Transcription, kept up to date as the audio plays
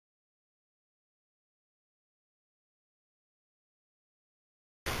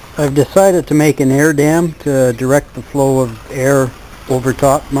I've decided to make an air dam to direct the flow of air over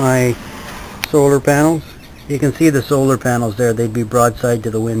top my solar panels. You can see the solar panels there, they'd be broadside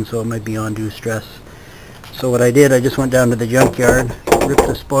to the wind, so it might be undue stress. So what I did, I just went down to the junkyard, ripped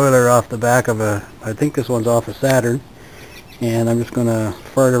the spoiler off the back of I think this one's off a Saturn, and I'm just going to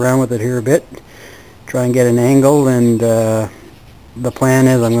fart around with it here a bit, try and get an angle, and the plan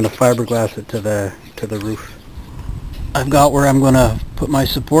is I'm going to fiberglass it to the roof. I've got where I'm going to put my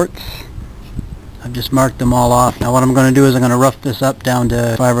supports. I've just marked them all off. Now what I'm going to do is I'm going to rough this up down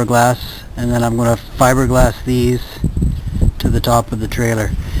to fiberglass, and then I'm going to fiberglass these to the top of the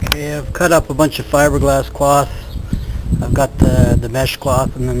trailer. Okay, I've cut up a bunch of fiberglass cloth. I've got the mesh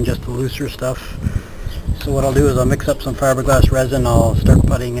cloth and then just the looser stuff. So what I'll do is I'll mix up some fiberglass resin, I'll start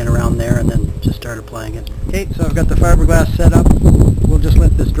putting it around there and then just start applying it. Okay, so I've got the fiberglass set up. We'll just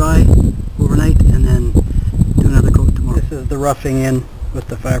let this dry overnight and then do another coat tomorrow. This is the roughing in with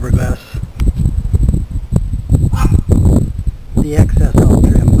the fiberglass. The excess I'll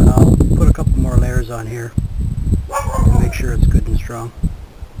trim, but I'll put a couple more layers on here to make sure it's good and strong.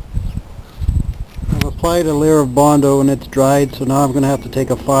 I've applied a layer of Bondo and it's dried, so now I'm going to have to take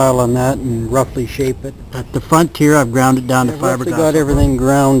a file on that and roughly shape it. At the front here I've ground it down to fiberglass. I've got everything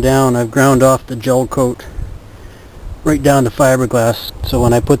ground down. I've ground off the gel coat right down to fiberglass, so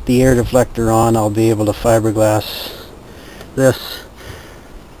when I put the air deflector on I'll be able to fiberglass this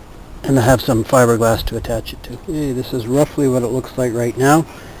and I have some fiberglass to attach it to. Okay, this is roughly what it looks like right now.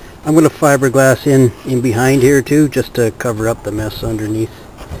 I'm going to fiberglass in behind here too, just to cover up the mess underneath.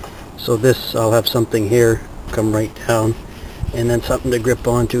 So this, I'll have something here come right down, and then something to grip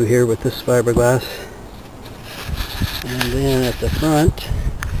onto here with this fiberglass. And then at the front,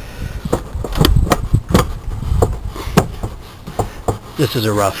 this is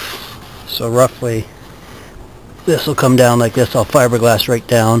a rough. So roughly, this will come down like this. I'll fiberglass right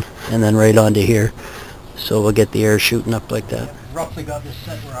down and then right onto here. So we'll get the air shooting up like that. I've roughly got this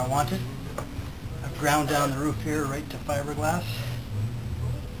set where I want it. I've ground down the roof here right to fiberglass.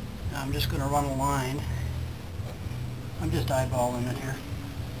 Now I'm just going to run a line. I'm just eyeballing it here.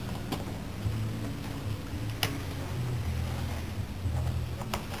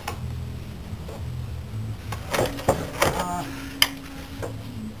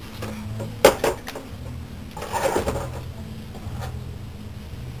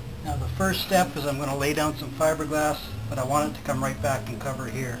 Now the first step is I'm going to lay down some fiberglass, but I want it to come right back and cover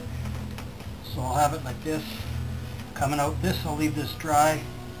here. So I'll have it like this, coming out this, I'll leave this dry,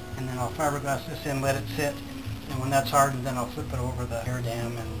 and then I'll fiberglass this in, let it sit, and when that's hardened then I'll flip it over the air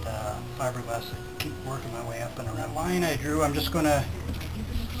dam and fiberglass it, keep working my way up and around. The line I drew, I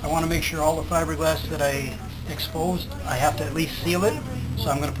want to make sure all the fiberglass that I exposed, I have to at least seal it, so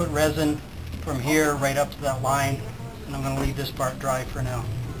I'm going to put resin from here right up to that line, and I'm going to leave this part dry for now.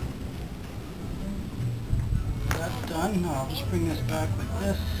 That's done. I'll just bring this back like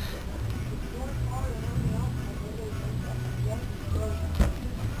this.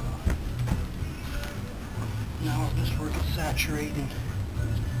 Now I'll just work at saturating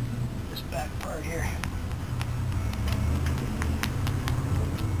this back part here.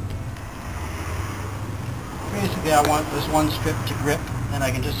 Basically I want this one strip to grip, then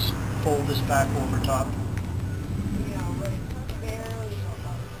I can just fold this back over top.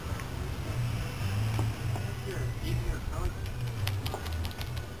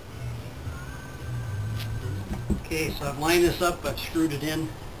 Okay, so I've lined this up, I've screwed it in.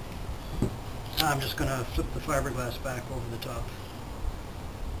 Now I'm just going to flip the fiberglass back over the top.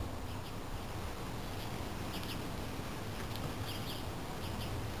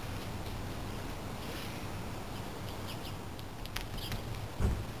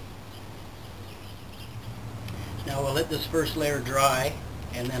 Now we'll let this first layer dry,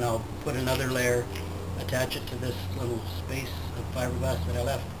 and then I'll put another layer, attach it to this little space of fiberglass that I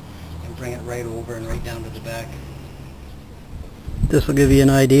left, and bring it right over and right down to the back. This will give you an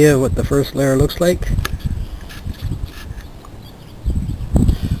idea of what the first layer looks like.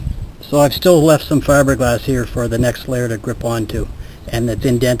 So I've still left some fiberglass here for the next layer to grip onto, and it's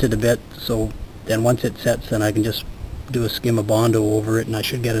indented a bit, so then once it sets then I can just do a skim of Bondo over it and I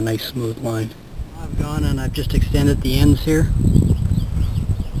should get a nice smooth line. I've gone and I've just extended the ends here.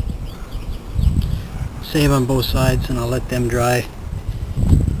 Same on both sides, and I'll let them dry.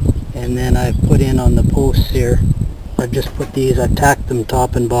 And then I've put in on the posts here, I've just put these, I've tacked them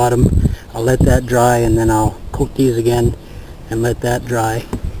top and bottom. I'll let that dry and then I'll coat these again and let that dry.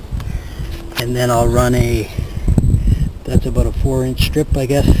 And then I'll run that's about a 4-inch strip I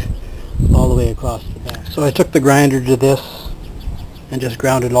guess, all the way across the back. So I took the grinder to this and just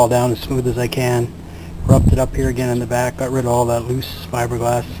ground it all down as smooth as I can. Roughed it up here again in the back, got rid of all that loose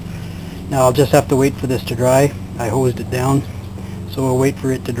fiberglass. Now I'll just have to wait for this to dry. I hosed it down, so we'll wait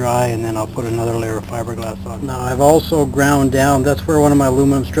for it to dry and then I'll put another layer of fiberglass on. Now I've also ground down, that's where one of my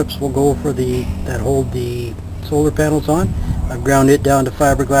aluminum strips will go for that hold the solar panels on. I've ground it down to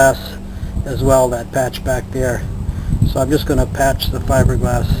fiberglass as well, that patch back there. So I'm just going to patch the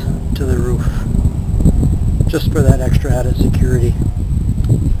fiberglass to the roof, just for that extra added security.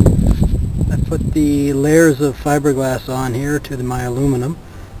 I put the layers of fiberglass on here to my aluminum.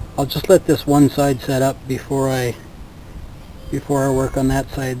 I'll just let this one side set up before I work on that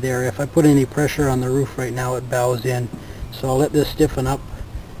side there. If I put any pressure on the roof right now, it bows in. So I'll let this stiffen up,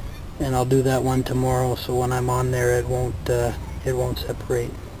 and I'll do that one tomorrow, so when I'm on there it won't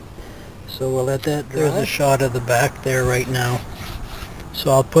separate. So we'll let that dry. There's a shot of the back there right now.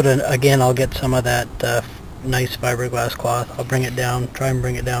 So I'll put again, I'll get some of that nice fiberglass cloth. I'll bring it down, try and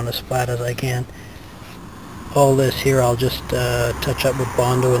bring it down as flat as I can. All this here I'll just touch up with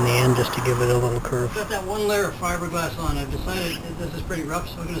Bondo in the end, just to give it a little curve. I've got that one layer of fiberglass on. I've decided this is pretty rough,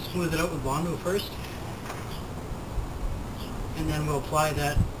 so I'm going to smooth it out with Bondo first. And then we'll apply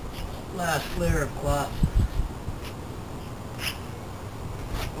that last layer of cloth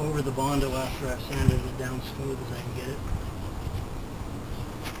over the Bondo after I've sanded it down smooth as I can get it.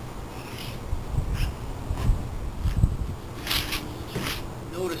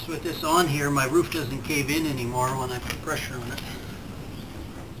 Notice with this on here, my roof doesn't cave in anymore when I put pressure on it.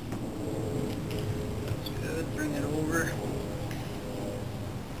 That's good. Bring it over.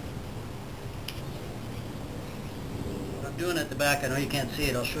 What I'm doing at the back, I know you can't see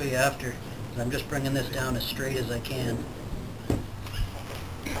it, I'll show you after. I'm just bringing this down as straight as I can.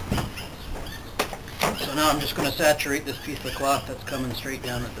 So now I'm just going to saturate this piece of cloth that's coming straight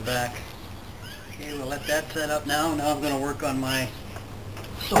down at the back. Okay, we'll let that set up now. Now I'm going to work on my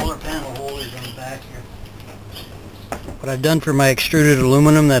solar panel holders on the back here. What I've done for my extruded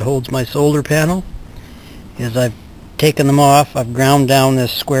aluminum that holds my solar panel is I've taken them off. I've ground down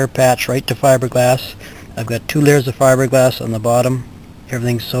this square patch right to fiberglass. I've got 2 layers of fiberglass on the bottom.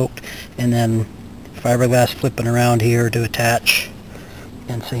 Everything's soaked. And then fiberglass flipping around here to attach.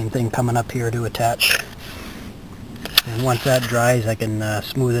 And same thing coming up here to attach. And once that dries, I can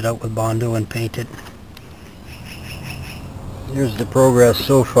smooth it out with Bondo and paint it. Here's the progress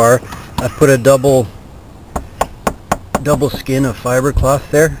so far. I put a double skin of fiber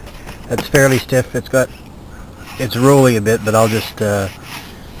cloth there. That's fairly stiff. It's rolly a bit, but I'll just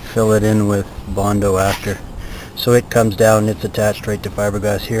fill it in with Bondo after. So it comes down, it's attached right to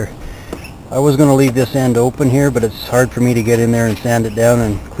fiberglass here. I was going to leave this end open here, but it's hard for me to get in there and sand it down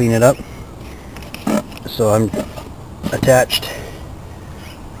and clean it up. So I'm attached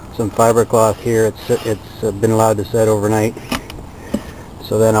some fiber cloth here. It's been allowed to set overnight.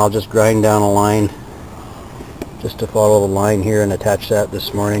 So then I'll just grind down a line just to follow the line here and attach that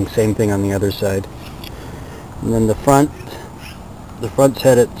this morning. Same thing on the other side. And then the front's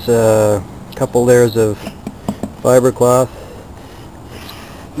had its couple layers of fiber cloth.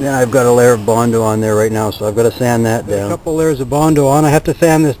 Then I've got a layer of Bondo on there right now, so I've got to sand that down. A couple layers of Bondo on. I have to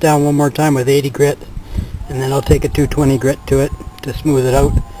sand this down one more time with 80 grit, and then I'll take a 220 grit to it to smooth it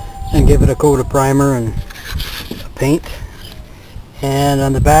out and give it a coat of primer and paint. And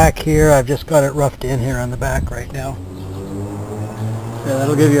on the back here, I've just got it roughed in here on the back right now. Yeah,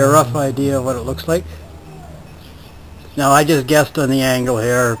 that'll give you a rough idea of what it looks like. Now I just guessed on the angle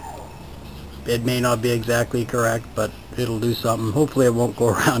here. It may not be exactly correct, but it'll do something. Hopefully it won't go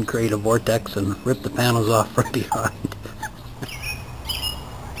around, create a vortex and rip the panels off from behind.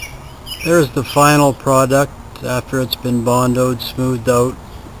 There's the final product after it's been Bondoed, smoothed out,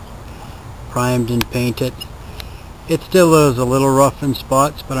 primed and painted. It still is a little rough in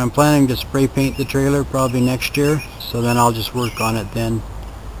spots, but I'm planning to spray paint the trailer probably next year, so then I'll just work on it then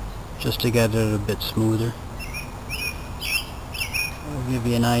just to get it a bit smoother. I'll give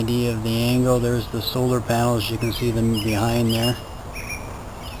you an idea of the angle. There's the solar panels, you can see them behind there.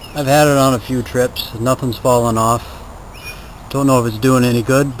 I've had it on a few trips, nothing's fallen off. Don't know if it's doing any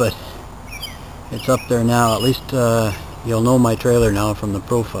good, but it's up there now. At least you'll know my trailer now from the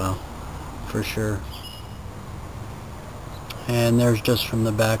profile for sure. And there's just from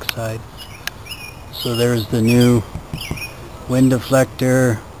the back side. So there's the new wind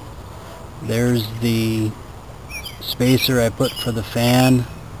deflector. There's the spacer I put for the fan.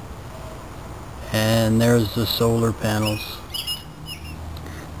 And there's the solar panels.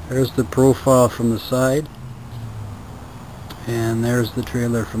 There's the profile from the side. And there's the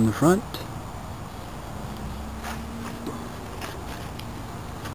trailer from the front.